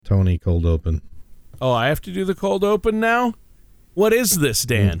Tony, cold open. Oh, I have to do the cold open now? What is this,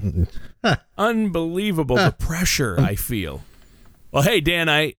 Dan? Unbelievable, the pressure I feel. Well, hey, Dan,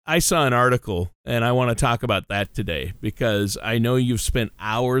 I saw an article, and I want to talk about that today because I know you've spent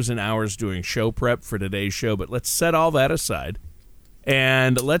hours and hours doing show prep for today's show, but let's set all that aside,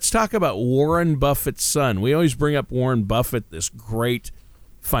 and let's talk about Warren Buffett's son. We always bring up Warren Buffett, this great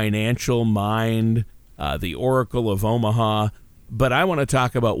financial mind, the Oracle of Omaha, but I want to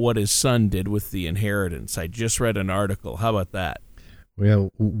talk about what his son did with the inheritance. I just read an article. How about that?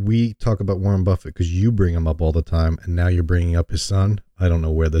 Well, we talk about Warren Buffett because you bring him up all the time, and now you're bringing up his son. I don't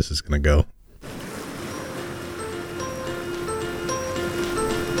know where this is going to go.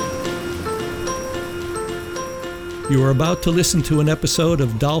 You are about to listen to an episode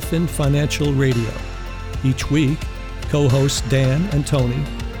of Dolphin Financial Radio. Each week, co-hosts Dan and Tony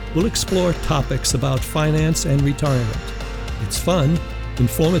will explore topics about finance and retirement. It's fun,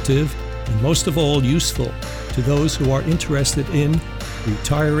 informative, and most of all, useful to those who are interested in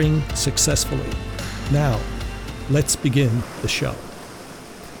retiring successfully. Now, let's begin the show.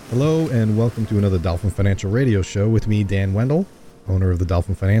 Hello, and welcome to another Dolphin Financial Radio show with me, Dan Wendell, owner of the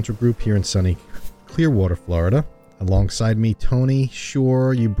Dolphin Financial Group here in sunny Clearwater, Florida. Alongside me, Tony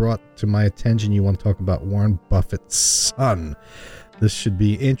Shore. You brought to my attention you want to talk about Warren Buffett's son. This should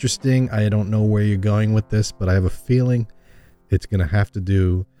be interesting. I don't know where you're going with this, but I have a feeling it's going to have to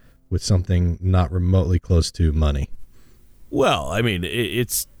do with something not remotely close to money. Well, I mean,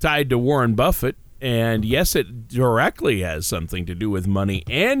 it's tied to Warren Buffett, and yes, it directly has something to do with money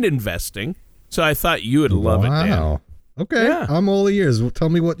and investing, so I thought you would love it, Dan. Wow. Okay, yeah. I'm all ears. Well, tell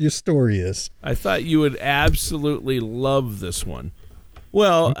me what your story is. I thought you would absolutely love this one.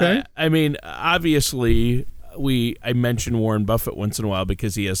 Well, okay. I mean, obviously, I mention Warren Buffett once in a while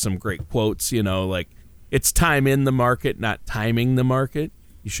because he has some great quotes, like, it's time in the market, not timing the market.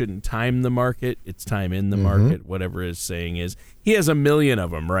 You shouldn't time the market. It's time in the market, whatever his saying is. He has a million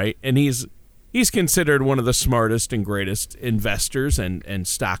of them, right? And he's considered one of the smartest and greatest investors and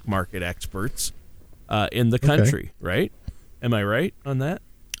stock market experts in the country, right? Am I right on that?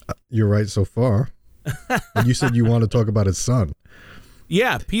 You're right so far. You said you want to talk about his son.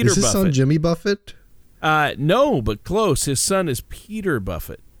 Yeah, Peter Buffett. Is his son Jimmy Buffett? No, but close. His son is Peter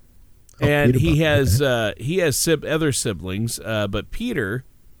Buffett. Oh, and Peter Buffett. He has other siblings, but Peter,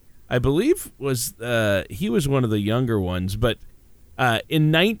 I believe, he was one of the younger ones. But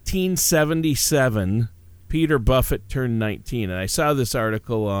in 1977, Peter Buffett turned 19, and I saw this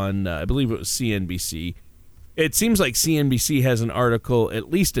article on, I believe it was CNBC. It seems like CNBC has an article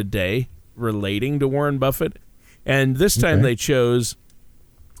at least a day relating to Warren Buffett, and this time they chose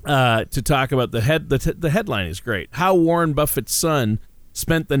to talk about the headline is great. How Warren Buffett's son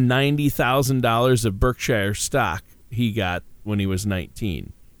spent the $90,000 of Berkshire stock he got when he was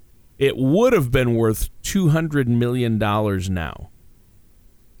 19. It would have been worth $200 million now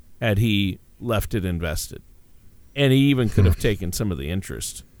had he left it invested. And he even could have taken some of the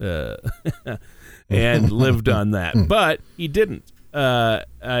interest and lived on that. But he didn't.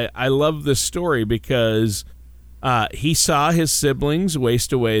 I love this story because he saw his siblings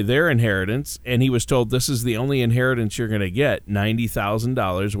waste away their inheritance, and he was told this is the only inheritance you're going to get,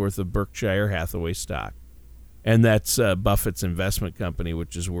 $90,000 worth of Berkshire Hathaway stock. And that's Buffett's investment company,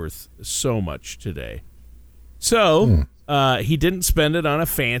 which is worth so much today. So he didn't spend it on a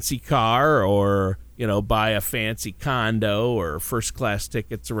fancy car or, buy a fancy condo or first-class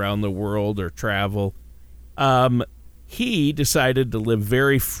tickets around the world or travel. He decided to live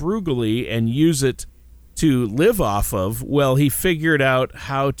very frugally and use it to live off of. Well, he figured out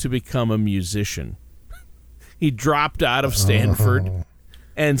how to become a musician. He dropped out of Stanford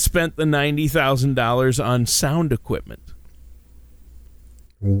and spent the $90,000 on sound equipment.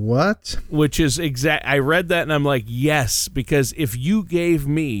 What? Which is I read that and I'm like, yes, because if you gave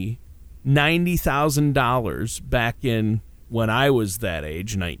me $90,000 back in when I was that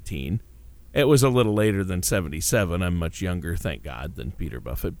age, 19, it was a little later than 77. I'm much younger, thank God, than Peter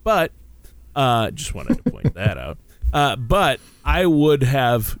Buffett. But just wanted to point that out. But I would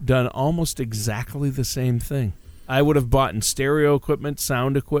have done almost exactly the same thing. I would have bought in stereo equipment,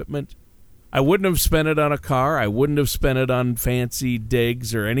 sound equipment. I wouldn't have spent it on a car. I wouldn't have spent it on fancy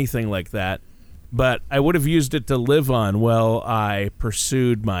digs or anything like that. But I would have used it to live on while I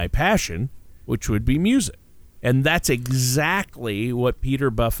pursued my passion, which would be music. And that's exactly what Peter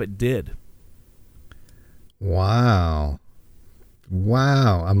Buffett did. Wow.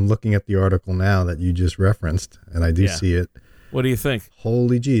 I'm looking at the article now that you just referenced, and I do see it. What do you think?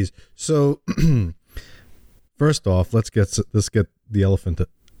 Holy geez. So, first off, let's address the elephant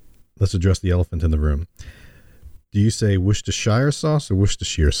in the room. do you say Worcestershire sauce or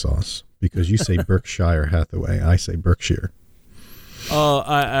Worcestershire sauce? Because you say Berkshire Hathaway, I say Berkshire.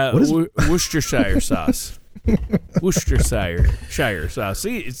 Worcestershire sauce. Worcestershire sauce.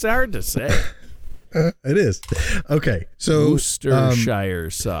 See, it's hard to say. It is. Okay, so Worcestershire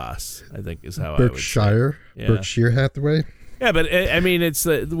sauce, I think is how Berkshire, I would say. Yeah. Berkshire Hathaway. Yeah, but I mean, it's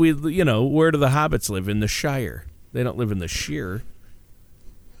where do the hobbits live? In the Shire. They don't live in the Shire.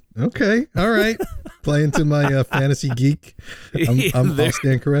 Okay, all right. Play into my fantasy geek. I'll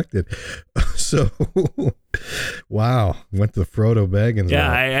stand corrected. So, wow, went to the Frodo Baggins.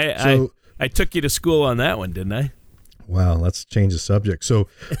 Yeah, I took you to school on that one, didn't I? Wow, let's change the subject. So,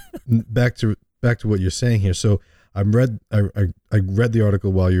 back to what you're saying here. So, I read the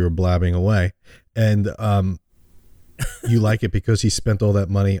article while you were blabbing away, and you like it because he spent all that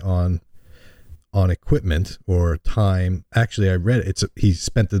money on equipment or time. Actually, I read it. He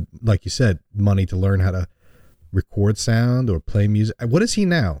spent like you said, money to learn how to record sound or play music. What is he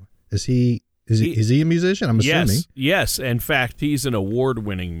now? Is he a musician? I'm assuming. Yes. In fact, he's an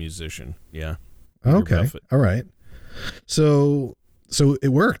award-winning musician. Yeah. Okay. All right. So it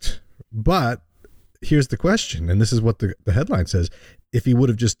worked. But here's the question, and this is what the headline says: if he would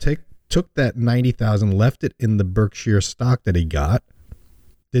have just took that $90,000, left it in the Berkshire stock that he got,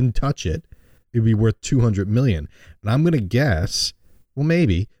 didn't touch it, it'd be worth $200 million. And I'm going to guess, well,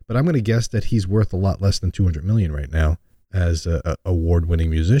 maybe, but I'm going to guess that he's worth a lot less than $200 million right now as a award-winning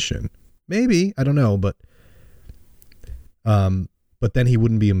musician. Maybe, I don't know, but then he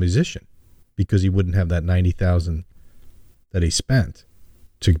wouldn't be a musician because he wouldn't have that $90,000 that he spent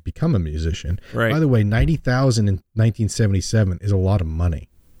to become a musician. Right. By the way, $90,000 in 1977 is a lot of money.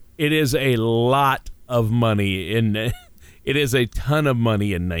 It is a lot of money It is a ton of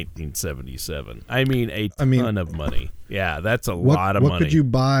money in 1977. I mean, a ton of money. Yeah, that's a lot of money. What could you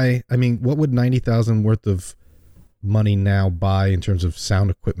buy? I mean, what would $90,000 worth of money now buy in terms of sound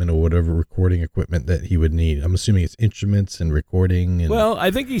equipment or whatever recording equipment that he would need? I'm assuming it's instruments and recording. Well,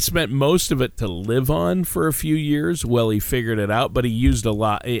 I think he spent most of it to live on for a few years while he figured it out, but he used a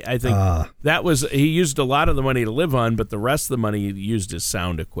lot. I think he used a lot of the money to live on, but the rest of the money he used as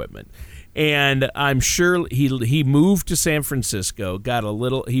sound equipment. And I'm sure he moved to San Francisco,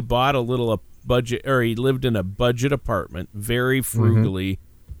 he bought a little budget, or he lived in a budget apartment, very frugally,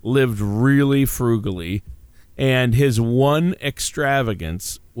 lived really frugally. And his one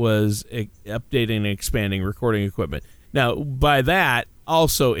extravagance was updating and expanding recording equipment. Now, by that,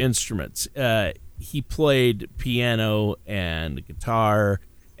 also instruments. He played piano and guitar,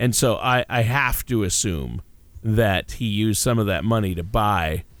 and so I have to assume that he used some of that money to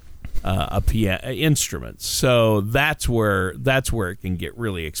buy instruments. So that's where it can get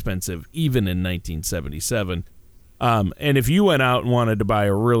really expensive, even in 1977. And if you went out and wanted to buy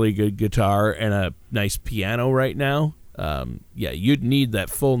a really good guitar and a nice piano right now, you'd need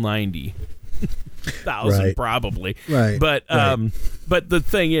that full $90,000 probably. Right. But the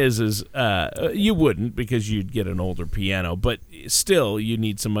thing is you wouldn't, because you'd get an older piano. But still, you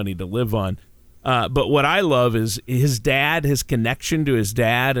need some money to live on. But what I love is his connection to his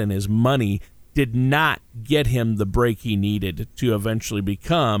dad and his money did not get him the break he needed to eventually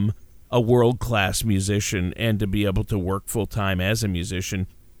become a world-class musician and to be able to work full-time as a musician.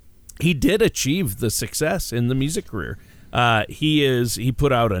 He did achieve the success in the music career. He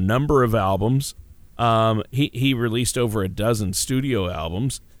put out a number of albums. He released over a dozen studio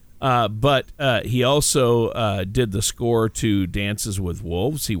albums. But he also did the score to Dances with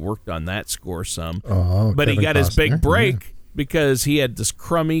Wolves. He worked on that score some. But he got his big break because he had this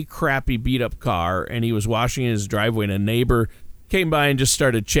crummy, crappy, beat-up car, and he was washing in his driveway, and a neighbor came by and just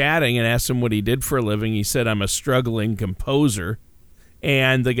started chatting and asked him what he did for a living. He said, "I'm a struggling composer."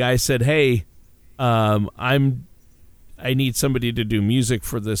 And the guy said, "Hey, I need somebody to do music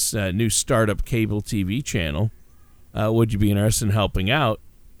for this new startup cable TV channel. Would you be interested in helping out?"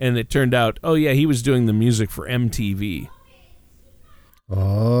 And it turned out, he was doing the music for MTV.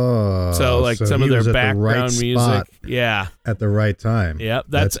 Oh, so some of their background music, at the right time. Yeah,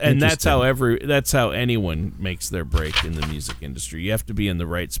 that's how anyone makes their break in the music industry. You have to be in the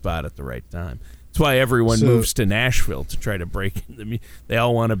right spot at the right time. That's why everyone moves to Nashville to try to break in they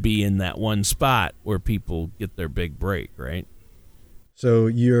all want to be in that one spot where people get their big break, right? So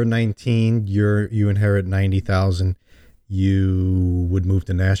you're 19, you inherit $90,000. You would move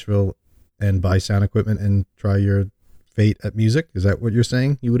to Nashville and buy sound equipment and try your fate at music? Is that what you're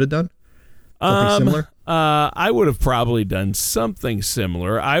saying you would have done? Something similar? I would have probably done something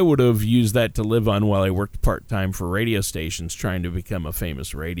similar. I would have used that to live on while I worked part-time for radio stations trying to become a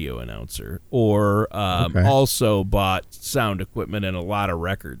famous radio announcer, or also bought sound equipment and a lot of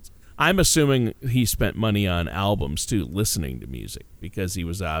records. I'm assuming he spent money on albums too, listening to music, because he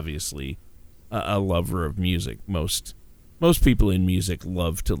was obviously a lover of music. Most people in music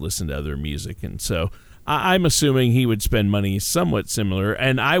love to listen to other music, and so I'm assuming he would spend money somewhat similar,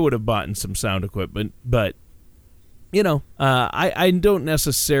 and I would have bought some sound equipment, but I don't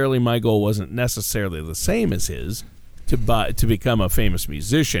necessarily, my goal wasn't necessarily the same as his to become a famous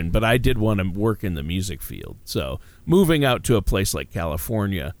musician, but I did want to work in the music field. So moving out to a place like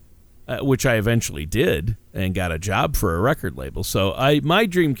California, which I eventually did and got a job for a record label. So my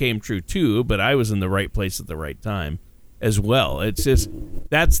dream came true too, but I was in the right place at the right time as well. It's just,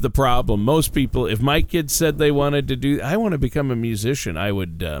 that's the problem. Most people, if my kids said they wanted to I want to become a musician, I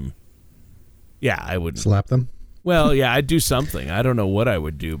would, I would slap them. Well, yeah, I'd do something. I don't know what I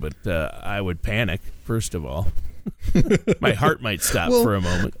would do, but I would panic, first of all. My heart might stop for a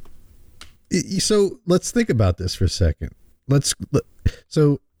moment. So let's think about this for a second.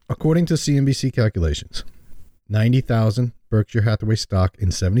 So according to CNBC calculations, 90,000 Berkshire Hathaway stock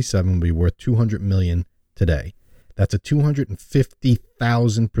in 77 would be worth $200 million today. That's a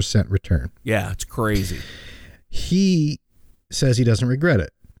 250,000% return. Yeah, it's crazy. He says he doesn't regret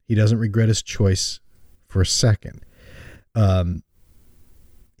it. He doesn't regret his choice for a second.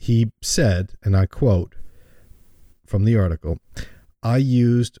 He said, and I quote from the article, "I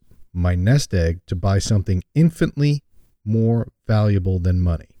used my nest egg to buy something infinitely more valuable than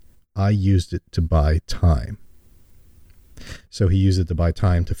money. I used it to buy time." So he used it to buy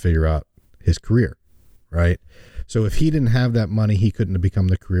time to figure out his career, right? So if he didn't have that money, he couldn't have become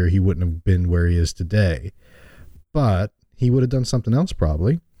the career. He wouldn't have been where he is today. But he would have done something else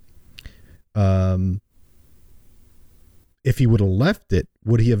probably. If he would have left it,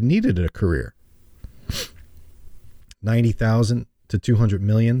 would he have needed a career? 90,000 to 200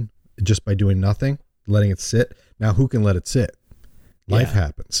 million just by doing nothing, letting it sit. Now, who can let it sit? Life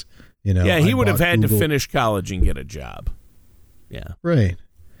happens. Yeah, he would have had to finish college and get a job. Yeah. Right.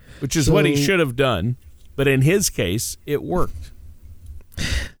 Which is what he should have done. But in his case, it worked.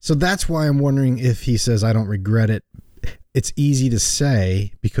 So that's why I'm wondering if he says, I don't regret it. It's easy to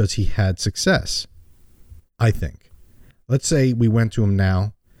say because he had success, I think. Let's say we went to him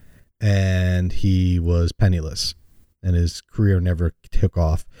now and he was penniless and his career never took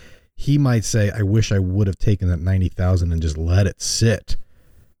off. He might say, I wish I would have taken that 90,000 and just let it sit.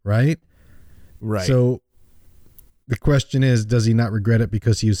 Right? Right. So the question is, does he not regret it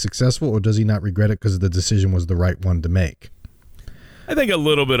because he was successful, or does he not regret it because the decision was the right one to make? I think a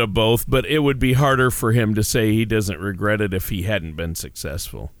little bit of both, but it would be harder for him to say he doesn't regret it if he hadn't been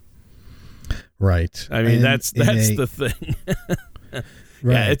successful. Right. I mean, that's the thing.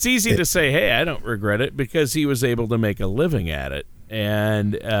 Right. Yeah, it's easy to say, hey, I don't regret it, because he was able to make a living at it,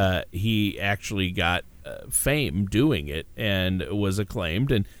 and he actually got fame doing it and was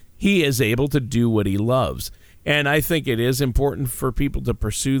acclaimed, and he is able to do what he loves. And I think it is important for people to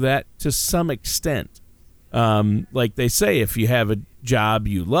pursue that to some extent. Like they say, if you have a job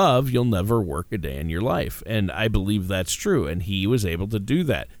you love, you'll never work a day in your life. And I believe that's true. And he was able to do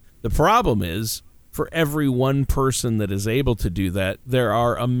that. The problem is, for every one person that is able to do that, there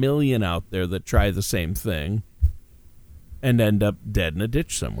are a million out there that try the same thing and end up dead in a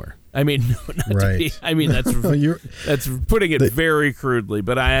ditch somewhere. I mean, that's putting it very crudely,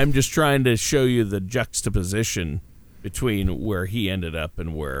 but I am just trying to show you the juxtaposition between where he ended up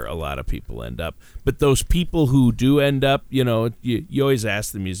and where a lot of people end up. But those people who do end up, you always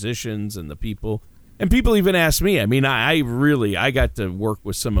ask the musicians and the people, and people even ask me. I mean, I got to work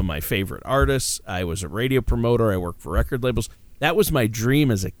with some of my favorite artists. I was a radio promoter. I worked for record labels. That was my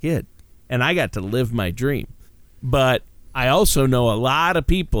dream as a kid, and I got to live my dream. But I also know a lot of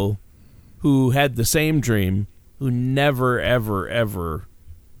people who had the same dream who never, ever, ever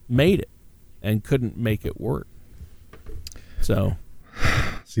made it and couldn't make it work. So,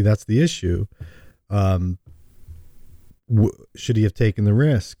 see, that's the issue. Should he have taken the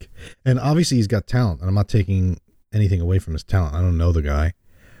risk? And obviously he's got talent, and I'm not taking anything away from his talent. I don't know the guy.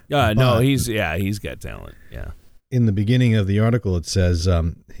 No, he's got talent. Yeah. In the beginning of the article, it says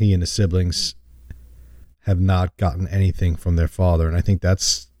he and his siblings have not gotten anything from their father. And I think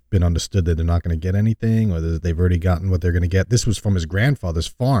that's been understood, that they're not going to get anything, or that they've already gotten what they're going to get. This was from his grandfather's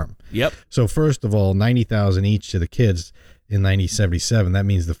farm. Yep. So first of all, 90,000 each to the kids in 1977. That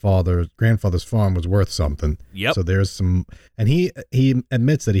means the grandfather's farm was worth something. Yep. So there's some, and he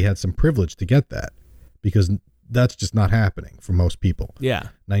admits that he had some privilege to get that, because that's just not happening for most people. Yeah.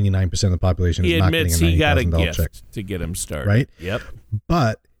 99% of the population is not getting a $90,000 check. He got a gift to get him started. Right? Yep.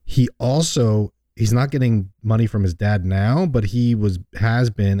 But he's not getting money from his dad now, but he has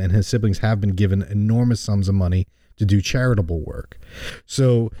been, and his siblings have been given enormous sums of money to do charitable work.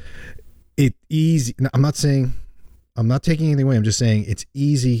 So I'm not taking anything away. I'm just saying it's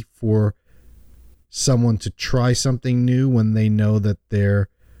easy for someone to try something new when they know that their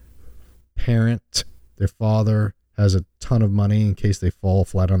parent, their father, has a ton of money in case they fall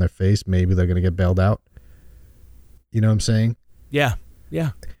flat on their face. Maybe they're going to get bailed out. You know what I'm saying? Yeah.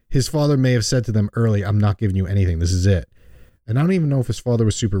 Yeah. His father may have said to them early, I'm not giving you anything. This is it. And I don't even know if his father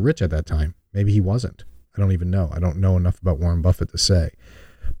was super rich at that time. Maybe he wasn't. I don't even know. I don't know enough about Warren Buffett to say.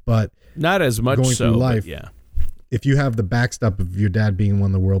 But not as much going so, through life, yeah. If you have the backstop of your dad being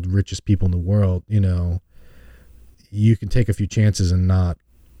one of the world's richest people in the world, you know, you can take a few chances and not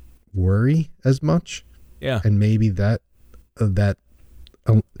worry as much. Yeah. And maybe that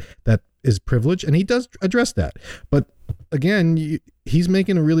is privilege, and he does address that. But again, he's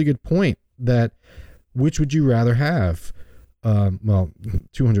making a really good point that which would you rather have? Well,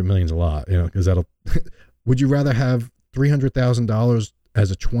 200 million is a lot, you know, because that'll. Would you rather have $300,000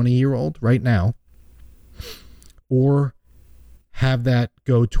 as a 20-year-old right now, or have that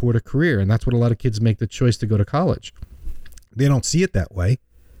go toward a career? And that's what a lot of kids make the choice to go to college. They don't see it that way,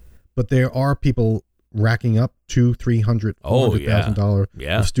 but there are people racking up $200,000,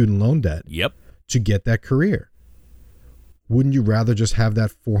 $400,000 of student loan debt to get that career. Wouldn't you rather just have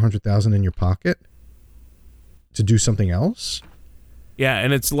that $400,000 in your pocket to do something else? Yeah,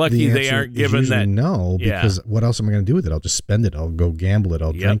 and it's lucky they aren't given that. No, because what else am I going to do with it? I'll just spend it. I'll go gamble it.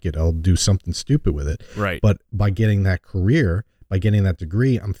 I'll drink it. I'll do something stupid with it. Right. But by getting that career, by getting that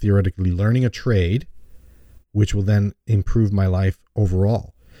degree, I'm theoretically learning a trade, which will then improve my life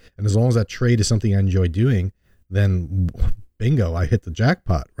overall. And as long as that trade is something I enjoy doing, then bingo, I hit the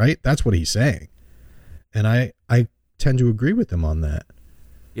jackpot, right? That's what he's saying. And I tend to agree with him on that.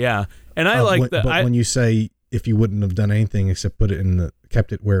 Yeah. And I like that. But when you say if you wouldn't have done anything except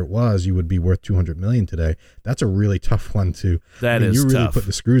kept it where it was, you would be worth 200 million today. That's a really tough one to. That is you really tough. Put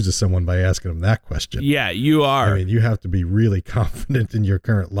the screws to someone by asking them that question. Yeah, you are. I mean, you have to be really confident in your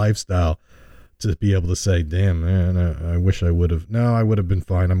current lifestyle to be able to say, damn, man, I wish I would have. No, I would have been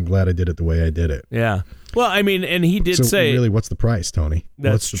fine. I'm glad I did it the way I did it. Yeah. Well, I mean, and he did say. Really, what's the price, Tony?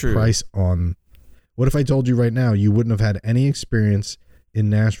 That's what's the price on. What if I told you right now you wouldn't have had any experience in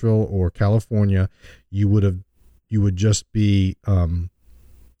Nashville or California? You would just be,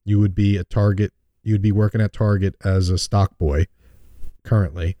 you would be at Target. You'd be working at Target as a stock boy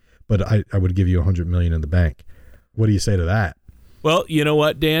currently, but I would give you 100 million in the bank. What do you say to that? Well, you know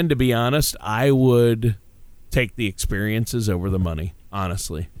what, Dan, to be honest, I would take the experiences over the money,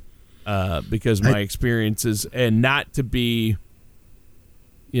 honestly, because my experiences, and not to be,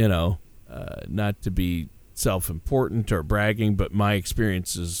 not to be self-important or bragging, but my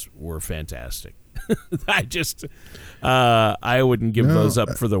experiences were fantastic. I wouldn't give those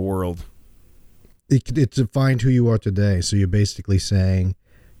up for the world. It's defined who you are today. So you're basically saying,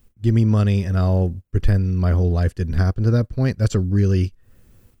 give me money and I'll pretend my whole life didn't happen to that point. That's a really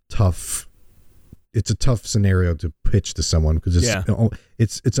tough. It's a tough scenario to pitch to someone because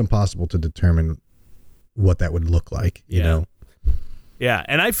it's impossible to determine what that would look like. You know. Yeah,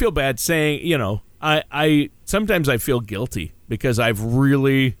 and I feel bad saying, I sometimes I feel guilty because I've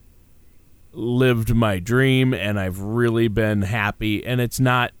really lived my dream and I've really been happy, and it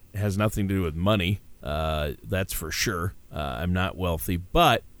has nothing to do with money. That's for sure. I'm not wealthy,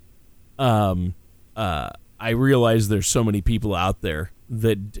 but I realize there's so many people out there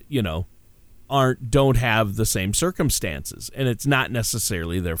that don't have the same circumstances, and it's not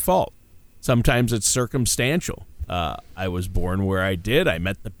necessarily their fault. Sometimes it's circumstantial. I was born where I did. I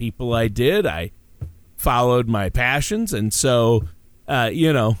met the people I did. I followed my passions, and so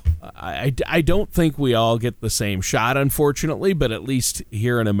I don't think we all get the same shot, unfortunately, but at least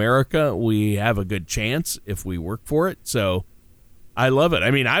here in America, we have a good chance if we work for it. So I love it.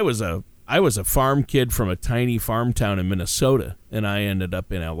 I mean, I was a farm kid from a tiny farm town in Minnesota, and I ended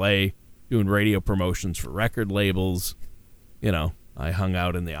up in LA doing radio promotions for record labels. I hung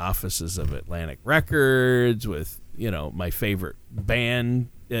out in the offices of Atlantic Records with, my favorite band.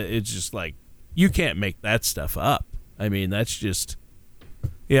 It's just like, you can't make that stuff up. I mean, that's just,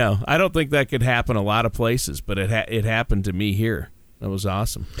 I don't think that could happen a lot of places, but it happened to me here. That was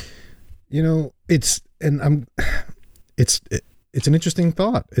awesome. It's an interesting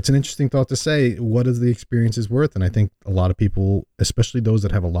thought. It's an interesting thought to say, what is the experience worth? And I think a lot of people, especially those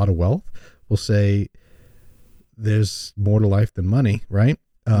that have a lot of wealth, will say there's more to life than money, right?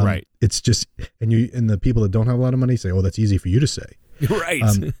 Right. It's just, and the people that don't have a lot of money say, oh, that's easy for you to say. Right.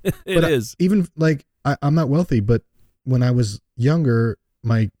 It is. Even like, I'm not wealthy, but when I was younger,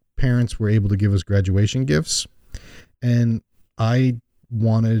 my parents were able to give us graduation gifts, and I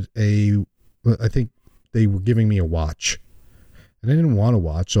wanted I think they were giving me a watch, and I didn't want a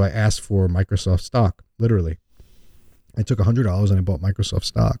watch, so I asked for Microsoft stock. Literally, I took $100 and I bought Microsoft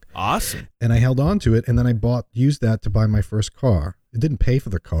stock. Awesome. And I held on to it, and then I used that to buy my first car. It didn't pay for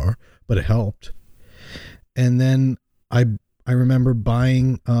the car, but it helped. And then I remember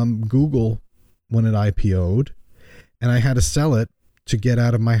buying Google when it IPO'd, and I had to sell it to get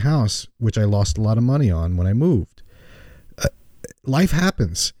out of my house, which I lost a lot of money on when I moved. Life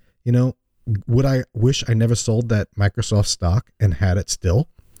happens. You know, would I wish I never sold that Microsoft stock and had it still?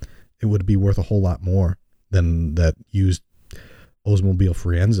 It would be worth a whole lot more than that used Oldsmobile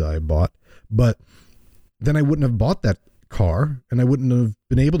Frienza I bought. But then I wouldn't have bought that car, and I wouldn't have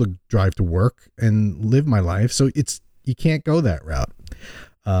been able to drive to work and live my life. So you can't go that route.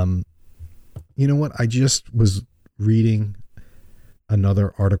 You know what? I just was reading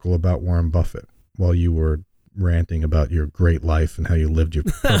another article about Warren Buffett while you were ranting about your great life and how you lived your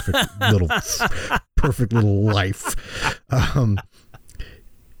perfect little life.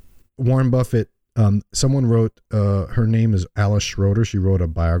 Warren Buffett, someone wrote, her name is Alice Schroeder. She wrote a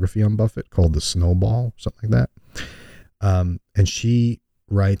biography on Buffett called The Snowball, something like that. And she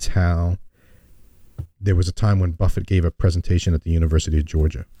writes how there was a time when Buffett gave a presentation at the University of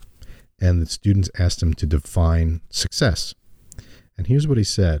Georgia, and the students asked him to define success. And here's what he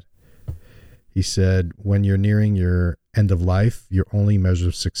said. He said, when you're nearing your end of life, your only measure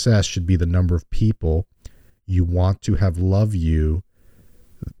of success should be the number of people you want to have love you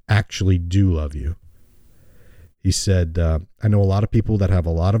actually do love you. He said, I know a lot of people that have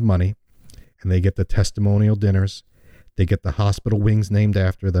a lot of money, and they get the testimonial dinners. They get the hospital wings named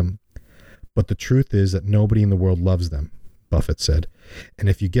after them. But the truth is that nobody in the world loves them, Buffett said. And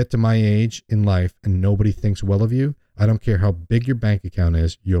if you get to my age in life and nobody thinks well of you, I don't care how big your bank account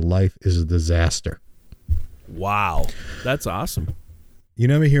is, your life is a disaster. Wow. That's awesome. You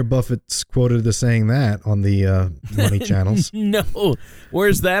never hear Buffett's quoted as saying that on the money channels. No.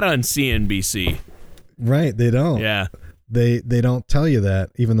 Where's that on CNBC? Right. They don't. Yeah. They don't tell you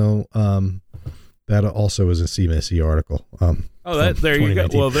that, even though that also is a CNBC article. There you go.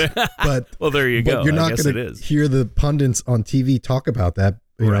 Well, there you go. You're not going to hear the pundits on TV talk about that.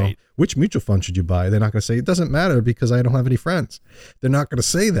 You know, which mutual fund should you buy? They're not going to say, it doesn't matter because I don't have any friends. They're not going to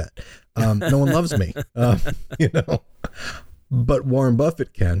say that. No one loves me, you know, but Warren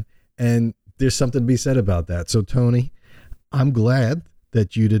Buffett can. And there's something to be said about that. So, Tony, I'm glad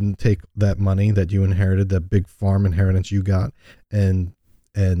that you didn't take that money that you inherited, that big farm inheritance you got. And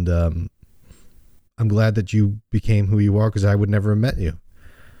I'm glad that you became who you are, because I would never have met you.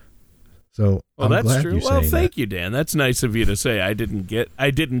 So that's true. Well, thank you, Dan. That's nice of you to say. I didn't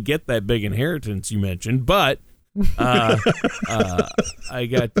get that big inheritance you mentioned, but I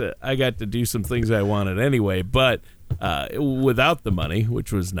got to do some things I wanted anyway. But without the money,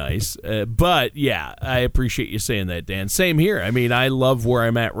 which was nice. But yeah, I appreciate you saying that, Dan. Same here. I mean, I love where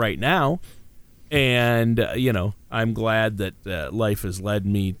I'm at right now, and I'm glad that life has led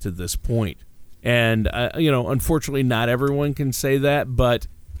me to this point. And unfortunately, not everyone can say that, but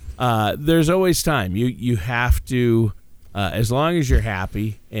there's always time. You have to, as long as you're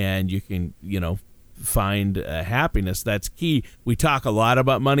happy and you can, find happiness. That's key. We talk a lot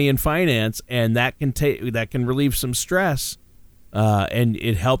about money and finance, and that can relieve some stress. And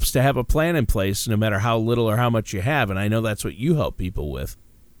it helps to have a plan in place, no matter how little or how much you have. And I know that's what you help people with.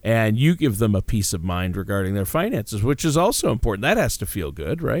 And you give them a peace of mind regarding their finances, which is also important. That has to feel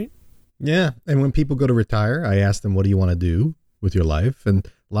good, right? Yeah. And when people go to retire, I ask them, what do you want to do with your life? And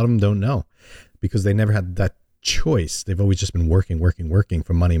a lot of them don't know, because they never had that choice. They've always just been working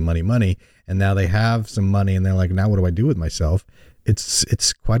for money. And now they have some money and they're like, now what do I do with myself?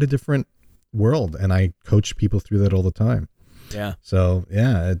 It's quite a different world. And I coach people through that all the time. Yeah. So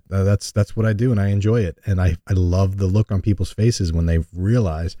yeah, that's what I do. And I enjoy it. And I love the look on people's faces when they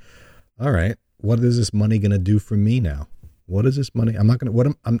realize, all right, what is this money going to do for me now? What is this money? I'm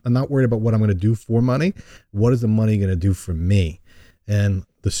not worried about what I'm going to do for money. What is the money going to do for me? And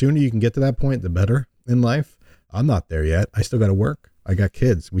the sooner you can get to that point, the better in life. I'm not there yet. I still got to work. I got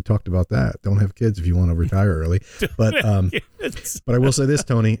kids. We talked about that. Don't have kids if you want to retire early. But but I will say this,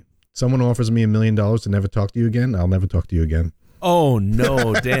 Tony. Someone offers me $1 million to never talk to you again, I'll never talk to you again. Oh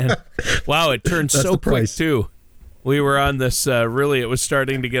no, Dan! Wow, it turned so quick too. We were on this. Really, it was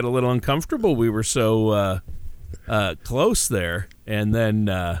starting to get a little uncomfortable. We were so close there, and then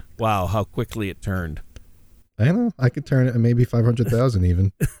wow, how quickly it turned. I know. I could turn it at maybe 500,000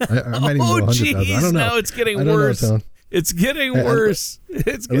 even. I might even go 100,000. I don't know. Now it's getting worse. It's getting worse.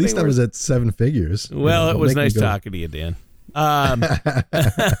 At least I was at seven figures. Well, it was nice talking to you, Dan.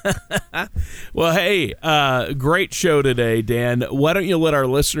 Well, hey, great show today, Dan. Why don't you let our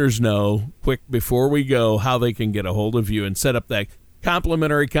listeners know, quick before we go, how they can get a hold of you and set up that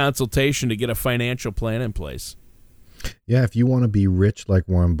complimentary consultation to get a financial plan in place? Yeah, if you want to be rich like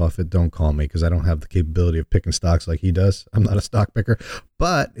Warren Buffett, don't call me because I don't have the capability of picking stocks like he does. I'm not a stock picker.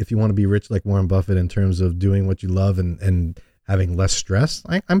 But if you want to be rich like Warren Buffett in terms of doing what you love and having less stress,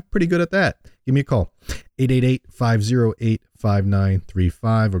 I'm pretty good at that. Give me a call,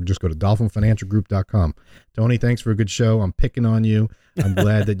 888-508-5935, or just go to dolphinfinancialgroup.com. Tony, thanks for a good show. I'm picking on you. I'm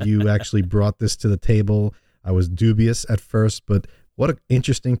glad that you actually brought this to the table. I was dubious at first, but what an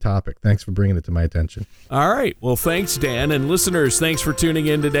interesting topic. Thanks for bringing it to my attention. All right. Well, thanks, Dan. And listeners, thanks for tuning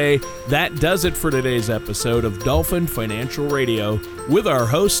in today. That does it for today's episode of Dolphin Financial Radio with our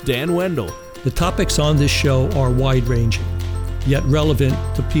host, Dan Wendell. The topics on this show are wide-ranging, yet relevant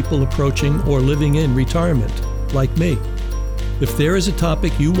to people approaching or living in retirement, like me. If there is a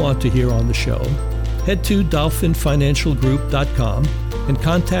topic you want to hear on the show, head to dolphinfinancialgroup.com and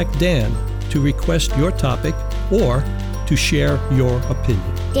contact Dan to request your topic or to share your opinion.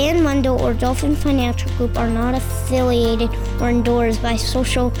 Dan Wendell or Dolphin Financial Group are not affiliated or endorsed by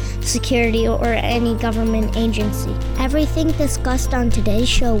Social Security or any government agency. Everything discussed on today's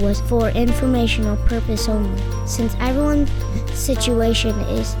show was for informational purpose only. Since everyone's situation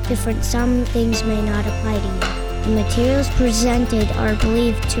is different, some things may not apply to you. The materials presented are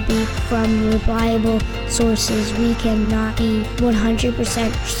believed to be from reliable sources. We cannot be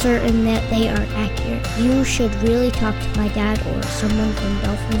 100% certain that they are accurate. You should really talk to my dad or someone from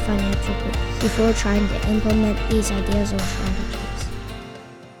Dolphin Financial Group before trying to implement these ideas or strategies.